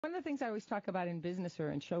One of the things I always talk about in business or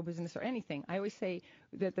in show business or anything, I always say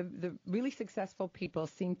that the really successful people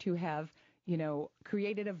seem to have,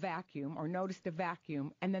 created a vacuum or noticed a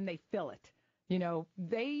vacuum, and then they fill it.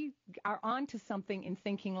 They are onto something in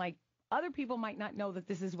thinking like, other people might not know that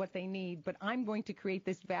this is what they need, but I'm going to create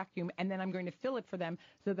this vacuum, and then I'm going to fill it for them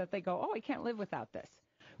so that they go, oh, I can't live without this.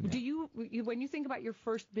 Yeah. Do you, when you think about your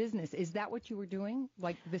first business, is that what you were doing?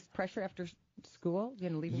 Like this pressure after school,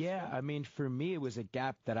 leaving school? Yeah, I mean, for me, it was a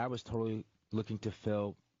gap that I was totally looking to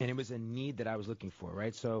fill, and it was a need that I was looking for,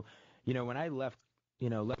 right? So, when I left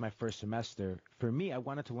my first semester, for me, I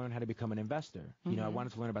wanted to learn how to become an investor. I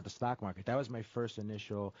wanted to learn about the stock market. That was my first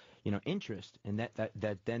initial, interest, and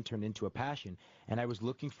that then turned into a passion. And I was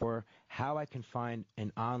looking for how I can find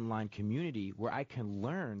an online community where I can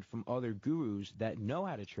learn from other gurus that know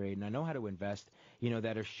how to trade and I know how to invest,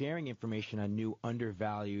 that are sharing information on new,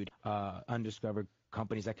 undervalued, undiscovered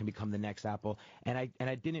companies that can become the next Apple. And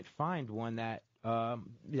I didn't find one that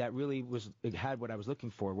really it had what I was looking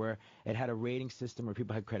for, where it had a rating system where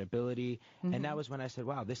people had credibility. And that was when I said,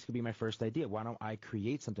 wow, this could be my first idea. Why don't I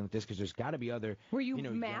create something like this? Because there's got to be other, Were you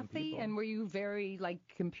mathy and were you very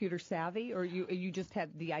computer savvy, or you just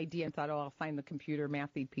had the idea and thought, oh, I'll find the computer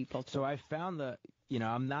mathy people? So I found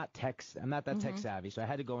I'm not that tech savvy. So I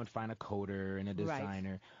had to go and find a coder and a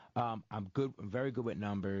designer. Right. I'm very good with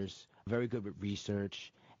numbers, very good with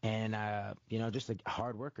research, and just a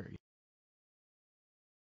hard worker.